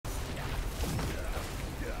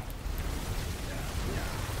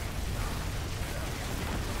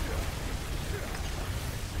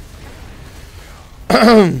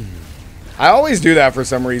I always do that for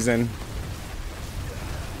some reason.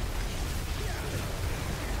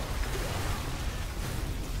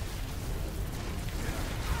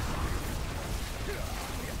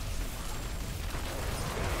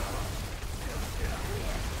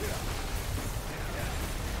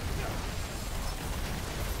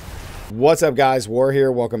 What's up, guys? War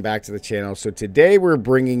here. Welcome back to the channel. So today we're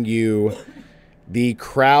bringing you the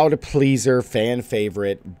crowd pleaser fan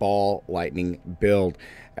favorite ball lightning build.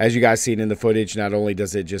 As you guys seen in the footage, not only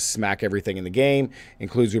does it just smack everything in the game,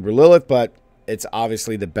 includes Uber Lilith, but it's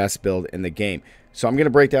obviously the best build in the game. So I'm going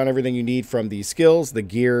to break down everything you need from the skills, the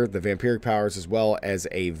gear, the vampiric powers, as well as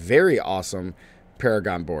a very awesome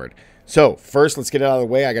Paragon board. So first, let's get it out of the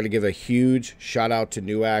way. I got to give a huge shout out to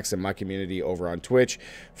Nuax and my community over on Twitch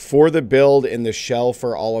for the build and the shell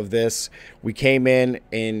for all of this. We came in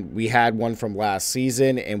and we had one from last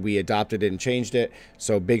season and we adopted it and changed it.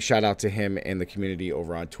 So big shout out to him and the community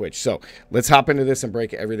over on Twitch. So let's hop into this and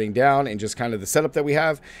break everything down and just kind of the setup that we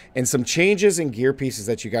have and some changes in gear pieces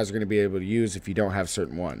that you guys are going to be able to use if you don't have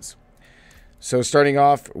certain ones. So starting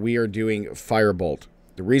off, we are doing Firebolt.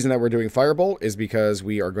 The reason that we're doing Firebolt is because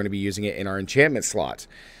we are going to be using it in our enchantment slot.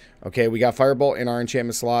 Okay, we got Firebolt in our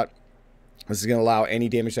enchantment slot. This is going to allow any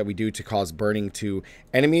damage that we do to cause burning to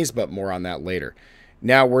enemies, but more on that later.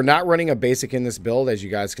 Now, we're not running a basic in this build, as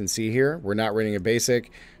you guys can see here. We're not running a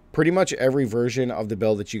basic. Pretty much every version of the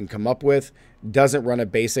build that you can come up with doesn't run a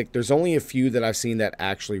basic. There's only a few that I've seen that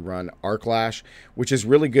actually run Arc Lash, which is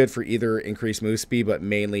really good for either increased move speed, but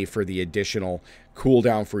mainly for the additional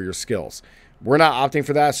cooldown for your skills. We're not opting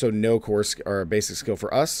for that, so no core or basic skill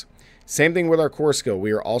for us. Same thing with our core skill.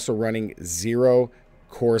 We are also running 0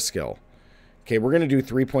 core skill. Okay, we're going to do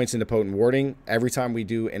 3 points into potent warding. Every time we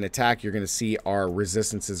do an attack, you're going to see our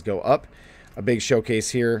resistances go up. A big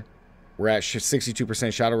showcase here. We're at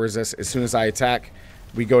 62% shadow resist. As soon as I attack,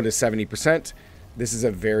 we go to 70%. This is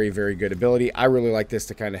a very, very good ability. I really like this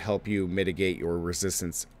to kind of help you mitigate your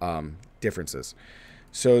resistance differences.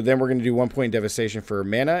 So then we're going to do 1 point devastation for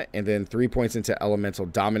mana and then 3 points into elemental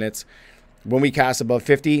dominance. When we cast above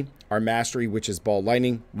 50, our mastery, which is ball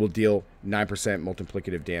lightning, will deal 9%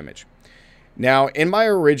 multiplicative damage. Now, in my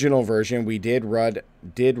original version, we did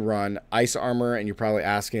run ice armor, and you're probably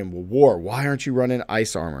asking, well, War, why aren't you running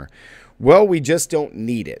ice armor? Well, we just don't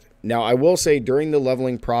need it. Now, I will say during the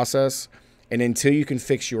leveling process and until you can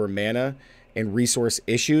fix your mana and resource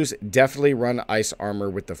issues, definitely run ice armor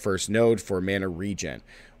with the first node for mana regen.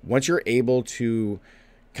 Once you're able to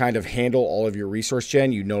kind of handle all of your resource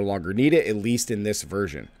gen, you no longer need it, at least in this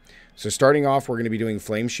version. So starting off, we're going to be doing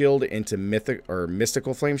Flame Shield into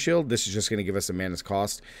Mystical Flame Shield. This is just going to give us a mana's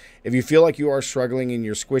cost. If you feel like you are struggling in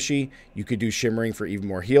your squishy, you could do Shimmering for even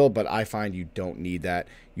more heal, but I find you don't need that.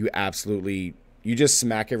 You just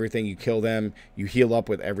smack everything, you kill them, you heal up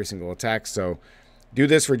with every single attack, so do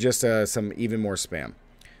this for just some even more spam.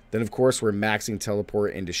 Then, of course, we're maxing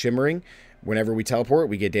Teleport into Shimmering. Whenever we teleport,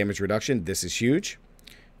 we get damage reduction. This is huge.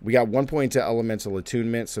 We got 1 point to Elemental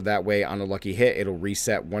Attunement, so that way, on a lucky hit, it'll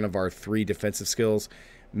reset one of our 3 defensive skills.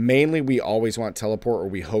 Mainly, we always want Teleport, or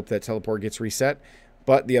we hope that Teleport gets reset,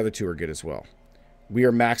 but the other 2 are good as well. We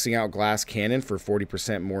are maxing out Glass Cannon for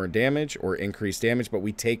 40% more damage, or increased damage, but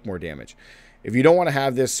we take more damage. If you don't want to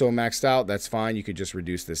have this so maxed out, that's fine. You could just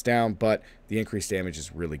reduce this down, but the increased damage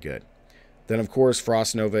is really good. Then, of course,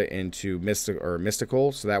 Frost Nova into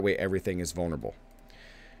Mystical, so that way everything is vulnerable.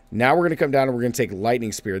 Now we're going to come down and we're going to take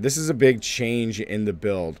Lightning Spear. This is a big change in the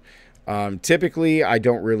build. Typically, I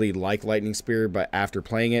don't really like Lightning Spear, but after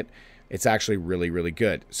playing it, it's actually really, really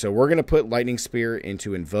good. So we're going to put Lightning Spear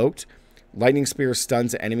into Invoked. Lightning Spear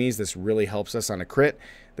stuns enemies. This really helps us on a crit.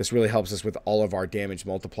 This really helps us with all of our damage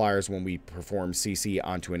multipliers when we perform CC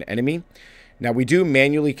onto an enemy. Now, we do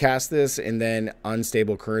manually cast this, and then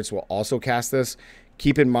Unstable Currents will also cast this.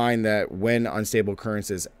 Keep in mind that when Unstable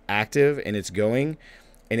Currents is active and it's going,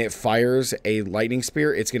 and it fires a Lightning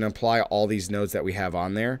Spear, it's going to apply all these nodes that we have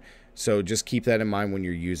on there. So just keep that in mind when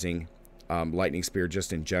you're using Lightning Spear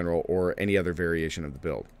just in general or any other variation of the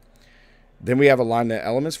build. Then we have Alignment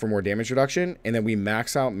Elements for more damage reduction, and then we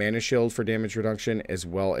max out Mana Shield for damage reduction as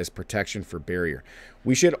well as Protection for barrier.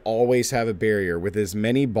 We should always have a barrier. With as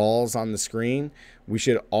many balls on the screen, we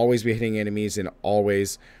should always be hitting enemies and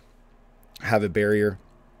always have a barrier.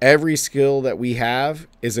 Every skill that we have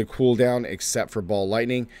is a cooldown except for Ball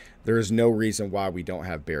Lightning. There is no reason why we don't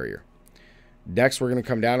have barrier. Next, we're going to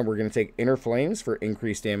come down and we're going to take Inner Flames for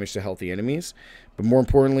increased damage to healthy enemies. But more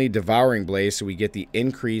importantly, Devouring Blaze, so we get the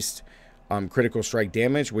increased critical strike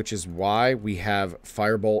damage, which is why we have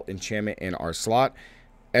Firebolt enchantment in our slot.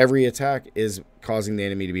 Every attack is causing the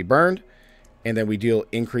enemy to be burned, and then we deal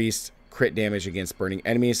increased crit damage against burning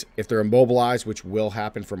enemies. If they're immobilized, which will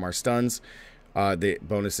happen from our stuns, the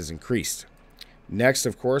bonus is increased. Next,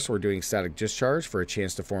 of course, we're doing static discharge for a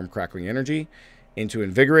chance to form crackling energy into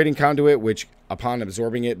invigorating conduit, which upon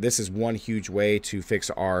absorbing it, this is one huge way to fix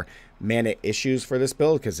our mana issues for this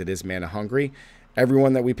build because it is mana hungry.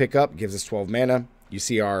 Everyone that we pick up gives us 12 mana. You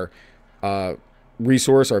see our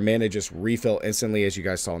resource, our mana just refill instantly, as you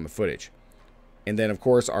guys saw in the footage. And then, of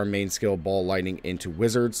course, our main skill, ball lightning into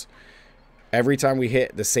wizards. Every time we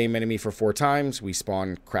hit the same enemy for 4 times, we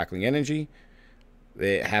spawn crackling energy.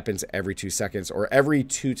 It happens every 2 seconds or every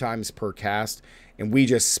 2 times per cast. And we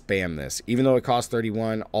just spam this. Even though it costs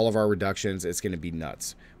 31, all of our reductions, it's going to be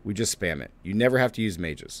nuts. We just spam it. You never have to use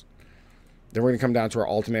mages. Then we're going to come down to our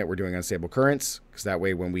ultimate. We're doing unstable currents, because that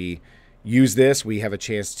way when we use this, we have a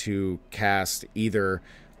chance to cast either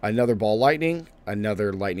another ball lightning,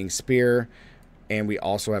 another lightning spear, and we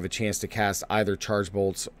also have a chance to cast either charge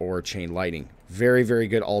bolts or chain lightning. Very, very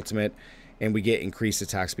good ultimate, and we get increased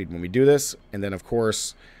attack speed when we do this. And then, of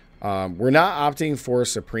course, we're not opting for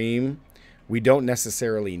Supreme. We don't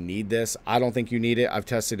necessarily need this. I don't think you need it. I've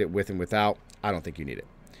tested it with and without. I don't think you need it.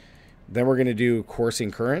 Then we're going to do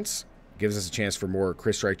coursing currents. Gives us a chance for more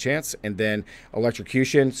crit strike chance. And then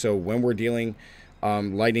electrocution. So when we're dealing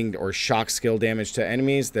lightning or shock skill damage to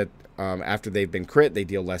enemies, that after they've been crit, they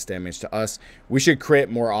deal less damage to us. We should crit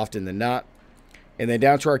more often than not. And then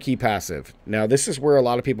down to our key passive. Now, this is where a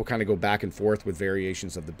lot of people kind of go back and forth with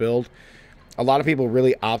variations of the build. A lot of people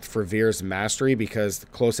really opt for Veer's Mastery because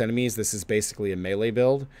close enemies, this is basically a melee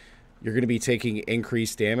build. You're going to be taking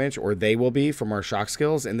increased damage, or they will be, from our shock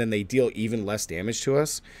skills, and then they deal even less damage to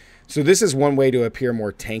us. So this is one way to appear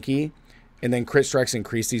more tanky, and then crit strikes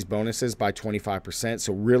increase these bonuses by 25%.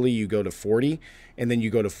 So really you go to 40, and then you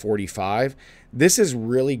go to 45. This is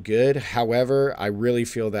really good. However, I really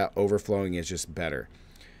feel that overflowing is just better.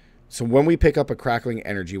 So when we pick up a crackling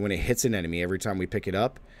energy, when it hits an enemy, every time we pick it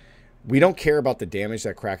up, we don't care about the damage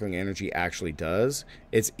that crackling energy actually does.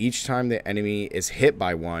 It's each time the enemy is hit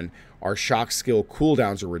by one, our shock skill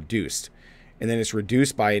cooldowns are reduced. And then it's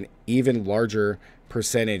reduced by an even larger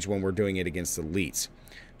percentage when we're doing it against elites.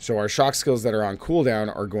 So our shock skills that are on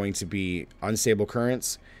cooldown are going to be unstable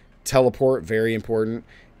currents, teleport, very important,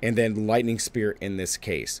 and then lightning spear in this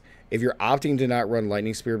case. If you're opting to not run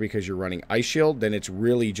lightning spear because you're running ice shield, then it's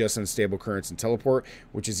really just unstable currents and teleport,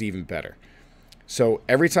 which is even better. So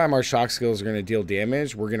every time our shock skills are going to deal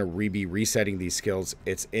damage, we're going to be resetting these skills.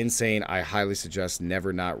 It's insane. I highly suggest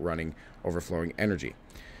never not running overflowing energy.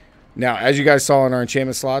 Now, as you guys saw in our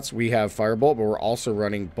enchantment slots, we have Firebolt, but we're also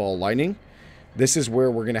running Ball Lightning. This is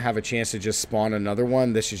where we're going to have a chance to just spawn another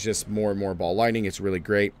one. This is just more and more Ball Lightning. It's really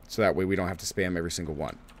great, so that way we don't have to spam every single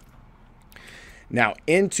one. Now,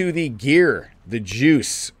 into the gear, the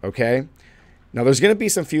juice, okay? Now, there's going to be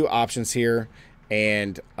some few options here,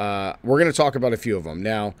 and we're going to talk about a few of them.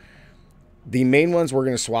 Now, the main ones, we're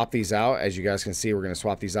going to swap these out. As you guys can see, we're going to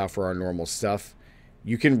swap these out for our normal stuff.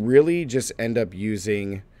 You can really just end up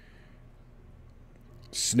using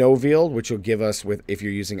Snowfield, which will give us with if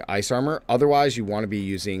you're using ice armor. Otherwise, you want to be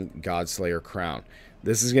using Godslayer Crown.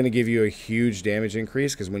 This is going to give you a huge damage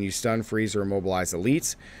increase because when you stun, freeze, or immobilize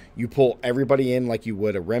elites, you pull everybody in like you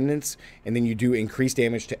would a remnants, and then you do increased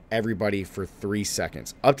damage to everybody for 3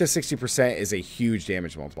 seconds. Up to 60% is a huge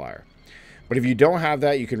damage multiplier. But if you don't have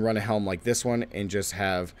that, you can run a helm like this one and just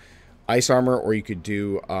have ice armor, or you could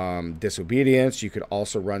do disobedience. You could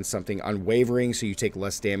also run something unwavering, so you take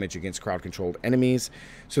less damage against crowd controlled enemies.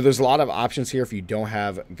 So there's a lot of options here if you don't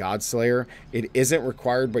have Godslayer. It isn't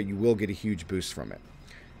required, but you will get a huge boost from it.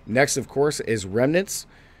 Next, of course, is remnants.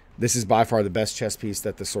 This is by far the best chess piece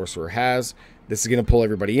that the sorcerer has. This is going to pull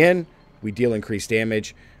everybody in. We deal increased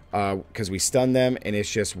damage because we stun them, and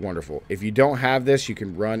it's just wonderful. If you don't have this, you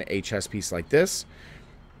can run a chess piece like this,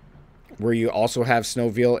 where you also have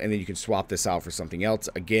Snowveil, and then you can swap this out for something else.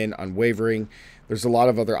 Again, unwavering. There's a lot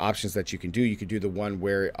of other options that you can do. You could do the one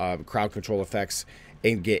where crowd control effects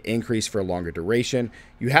and get increased for a longer duration.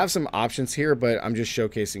 You have some options here, but I'm just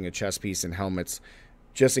showcasing a chess piece and helmets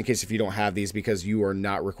just in case if you don't have these, because you are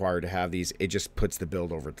not required to have these. It just puts the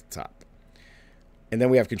build over the top. And then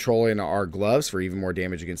we have control in our gloves for even more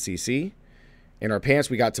damage against CC. In our pants,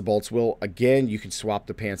 we got Tibalt's Will. Again, you can swap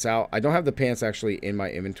the pants out. I don't have the pants actually in my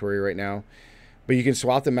inventory right now, but you can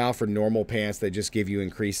swap them out for normal pants that just give you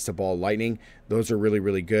increased Tibalt Lightning. Those are really,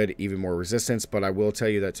 really good, even more resistance, but I will tell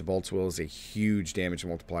you that Tibalt's Will is a huge damage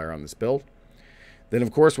multiplier on this build. Then,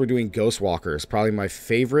 of course, we're doing Ghostwalker. It's probably my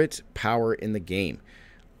favorite power in the game.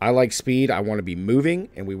 I like speed. I want to be moving,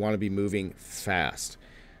 and we want to be moving fast.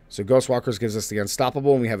 So Ghostwalkers gives us the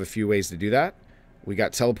unstoppable, and we have a few ways to do that. We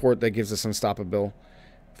got teleport that gives us unstoppable.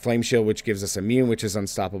 Flame Shield, which gives us immune, which is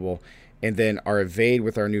unstoppable. And then our evade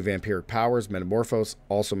with our new vampiric powers, Metamorphose,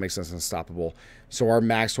 also makes us unstoppable. So our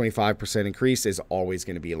max 25% increase is always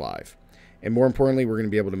going to be alive. And more importantly, we're going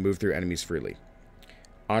to be able to move through enemies freely.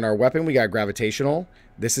 On our weapon, we got Gravitational.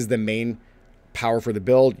 This is the main power for the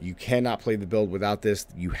build. You cannot play the build without this.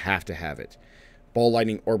 You have to have it. Ball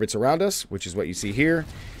lightning orbits around us, which is what you see here.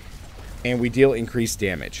 And we deal increased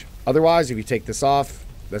damage. Otherwise, if you take this off,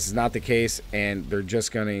 this is not the case. And they're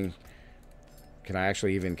just going to... Can I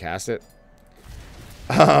actually even cast it?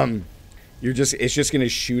 It's just going to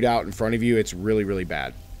shoot out in front of you. It's really, really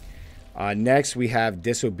bad. Next, we have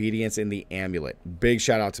Disobedience in the Amulet. Big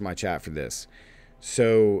shout out to my chat for this.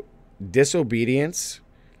 So, Disobedience,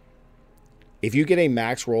 if you get a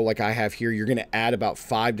max roll like I have here, you're going to add about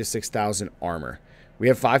 5,000 to 6,000 armor. We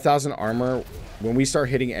have 5,000 armor. When we start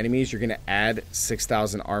hitting enemies, you're going to add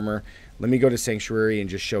 6,000 armor. Let me go to Sanctuary and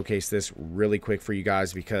just showcase this really quick for you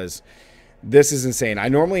guys because this is insane. I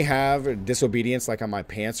normally have Disobedience like on my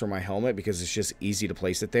pants or my helmet because it's just easy to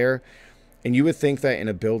place it there. And you would think that in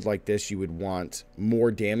a build like this, you would want more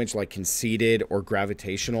damage like Conceited or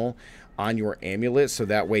Gravitational on your amulet. So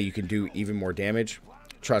that way you can do even more damage.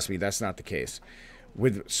 Trust me, that's not the case.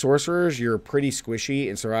 With Sorcerers, you're pretty squishy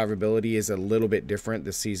and survivability is a little bit different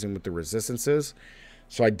this season with the resistances.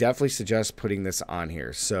 So I definitely suggest putting this on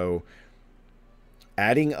here. So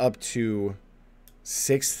adding up to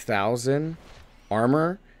 6,000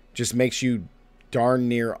 armor just makes you darn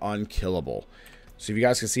near unkillable. So if you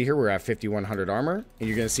guys can see here, we're at 5,100 armor, and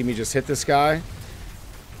you're going to see me just hit this guy,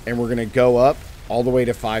 and we're going to go up all the way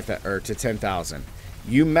to 10,000.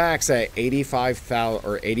 You max at 85,000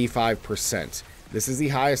 or 85%. This is the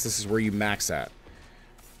highest. This is where you max at.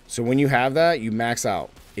 So when you have that, you max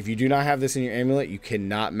out. If you do not have this in your amulet, you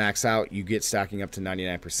cannot max out. You get stacking up to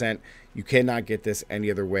 99%. You cannot get this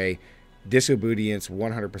any other way. Disobedience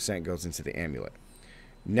 100% goes into the amulet.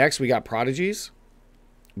 Next, we got Prodigies.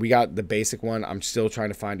 We got the basic one. I'm still trying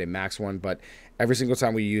to find a max one, but every single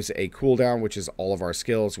time we use a cooldown, which is all of our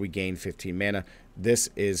skills, we gain 15 mana. This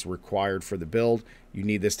is required for the build. You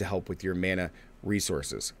need this to help with your mana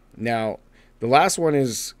resources. Now, the last one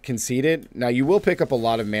is Conceited. Now, you will pick up a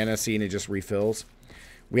lot of mana seeing it just refills.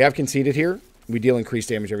 We have Conceited here. We deal increased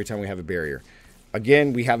damage every time we have a barrier.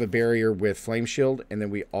 Again, we have a barrier with Flame Shield, and then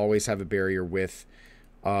we always have a barrier with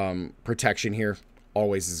protection here.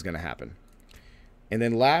 Always is going to happen. And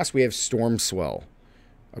then last, we have Storm Swell.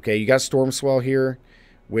 Okay, you got Storm Swell here,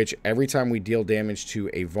 which every time we deal damage to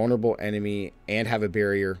a vulnerable enemy and have a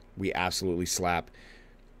barrier, we absolutely slap.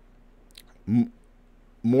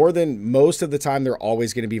 More than most of the time, they're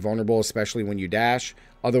always going to be vulnerable, especially when you dash.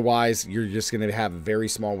 Otherwise, you're just going to have very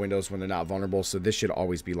small windows when they're not vulnerable, so this should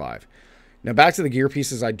always be live. Now, back to the gear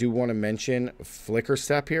pieces, I do want to mention Flicker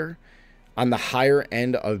Step here. On the higher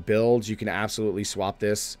end of builds, you can absolutely swap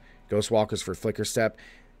this. Ghostwalkers for Flicker Step.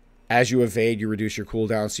 As you evade, you reduce your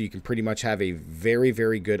cooldown, so you can pretty much have a very,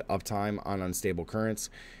 very good uptime on Unstable Currents.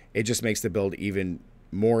 It just makes the build even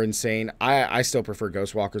more insane. I still prefer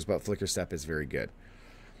Ghostwalkers, but Flicker Step is very good.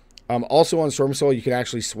 Also on Storm Soul, you can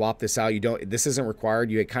actually swap this out. This isn't required.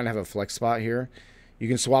 You kind of have a flex spot here. You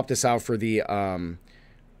can swap this out for the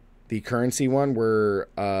currency one where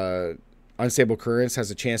Unstable Currents has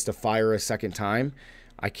a chance to fire a second time.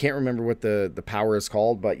 I can't remember what the power is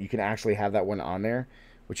called, but you can actually have that one on there,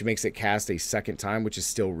 which makes it cast a second time, which is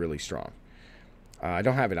still really strong. I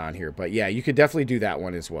don't have it on here, but yeah, you could definitely do that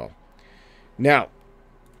one as well. Now,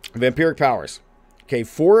 Vampiric Powers. Okay,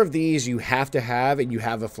 4 of these you have to have, and you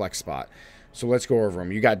have a flex spot. So let's go over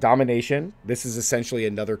them. You got Domination. This is essentially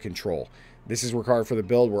another control. This is required for the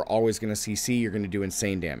build. We're always going to CC. You're going to do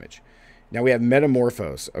insane damage. Now we have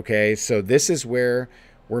Metamorphose. Okay, so this is where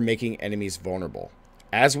we're making enemies vulnerable.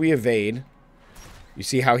 As we evade, you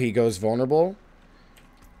see how he goes vulnerable?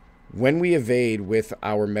 When we evade with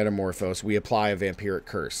our Metamorphose, we apply a Vampiric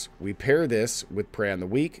Curse. We pair this with Prey on the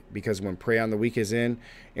Weak, because when Prey on the Weak is in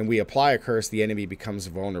and we apply a curse, the enemy becomes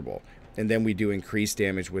vulnerable. And then we do increased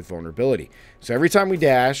damage with vulnerability. So every time we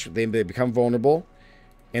dash, they become vulnerable,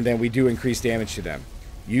 and then we do increased damage to them.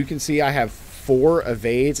 You can see I have 4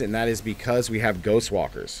 evades, and that is because we have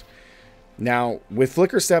Ghostwalkers. Now, with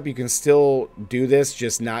Flicker Step, you can still do this,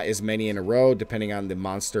 just not as many in a row, depending on the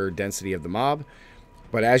monster density of the mob.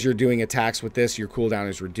 But as you're doing attacks with this, your cooldown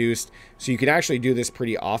is reduced. So you can actually do this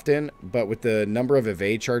pretty often, but with the number of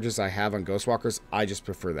evade charges I have on Ghostwalkers, I just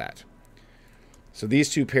prefer that. So these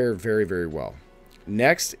two pair very, very well.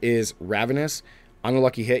 Next is Ravenous. On a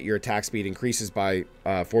lucky hit, your attack speed increases by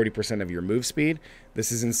 40% of your move speed.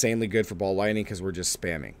 This is insanely good for ball lightning because we're just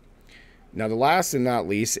spamming. Now, the last and not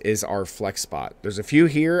least is our flex spot. There's a few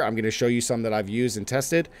here. I'm going to show you some that I've used and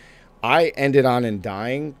tested. I ended on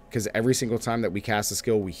Undying because every single time that we cast a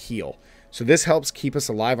skill, we heal. So this helps keep us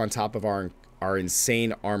alive on top of our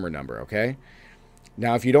insane armor number, okay?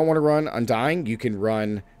 Now, if you don't want to run Undying, you can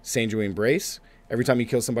run Sanguine Embrace. Every time you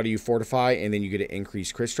kill somebody, you fortify, and then you get an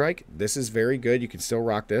increased crit strike. This is very good. You can still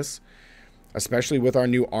rock this. Especially with our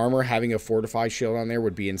new armor, having a fortify shield on there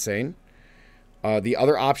would be insane. The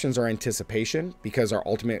other options are Anticipation, because our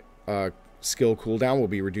ultimate skill cooldown will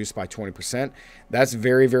be reduced by 20%. That's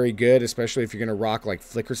very, very good, especially if you're going to rock like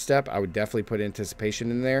Flicker Step. I would definitely put Anticipation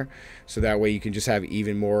in there, so that way you can just have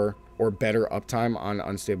even more or better uptime on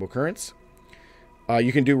Unstable Currents.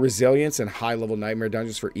 You can do Resilience and high-level Nightmare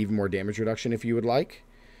Dungeons for even more damage reduction if you would like.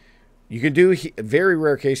 You can do, very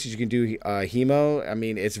rare cases, you can do Hemo. I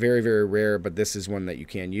mean, it's very, very rare, but this is one that you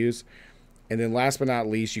can use. And then last but not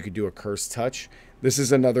least, you could do a Curse Touch. This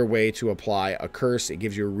is another way to apply a curse. It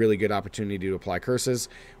gives you a really good opportunity to apply curses,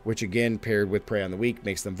 which again, paired with Prey on the Weak,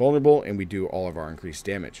 makes them vulnerable, and we do all of our increased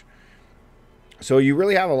damage. So you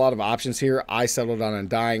really have a lot of options here. I settled on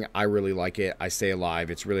Undying. I really like it. I stay alive.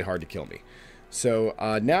 It's really hard to kill me. So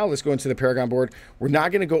now let's go into the Paragon board. We're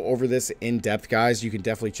not going to go over this in depth, guys. You can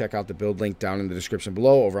definitely check out the build link down in the description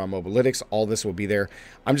below over on Mobalytics. All this will be there.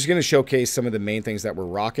 I'm just going to showcase some of the main things that we're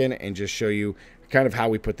rocking and just show you kind of how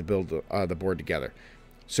we put the board together.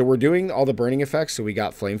 So we're doing all the burning effects. So we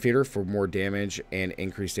got Flame Feeder for more damage and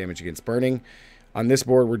increased damage against burning. On this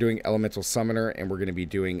board, we're doing Elemental Summoner, and we're going to be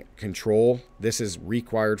doing Control. This is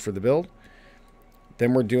required for the build.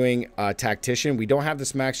 Then we're doing Tactician. We don't have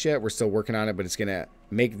this maxed yet. We're still working on it, but it's going to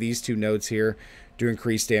make these two nodes here do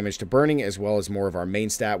increased damage to burning, as well as more of our main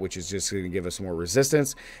stat, which is just going to give us more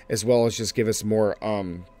resistance, as well as just give us more,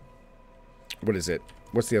 what is it?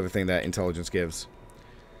 What's the other thing that intelligence gives?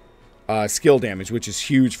 Skill damage, which is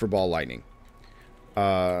huge for Ball Lightning.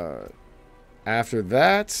 After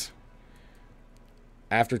that...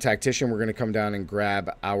 After Tactician, we're going to come down and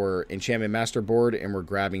grab our Enchantment Master board, and we're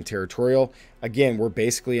grabbing Territorial. Again, we're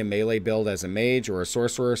basically a melee build as a mage or a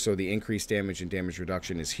sorcerer, so the increased damage and damage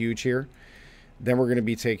reduction is huge here. Then we're going to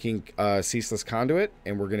be taking Ceaseless Conduit,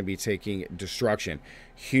 and we're going to be taking Destruction.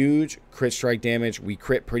 Huge crit strike damage. We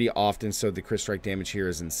crit pretty often, so the crit strike damage here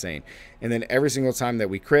is insane. And then every single time that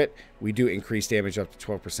we crit, we do increase damage up to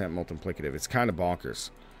 12% multiplicative. It's kind of bonkers.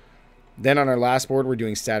 Then on our last board, we're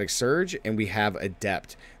doing Static Surge, and we have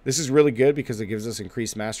Adept. This is really good because it gives us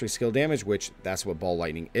increased mastery skill damage, which that's what Ball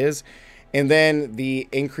Lightning is. And then the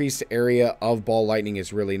increased area of Ball Lightning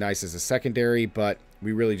is really nice as a secondary, but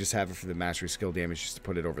we really just have it for the mastery skill damage just to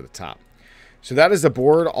put it over the top. So that is the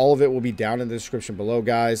board. All of it will be down in the description below,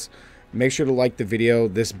 guys. Make sure to like the video.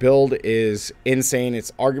 This build is insane.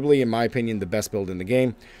 It's arguably, in my opinion, the best build in the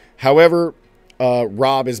game. However...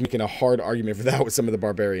 Rob is making a hard argument for that with some of the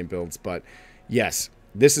Barbarian builds. But yes,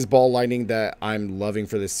 this is Ball Lightning that I'm loving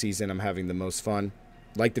for this season. I'm having the most fun.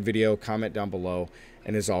 Like the video, comment down below.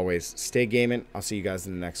 And as always, stay gaming. I'll see you guys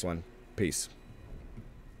in the next one. Peace.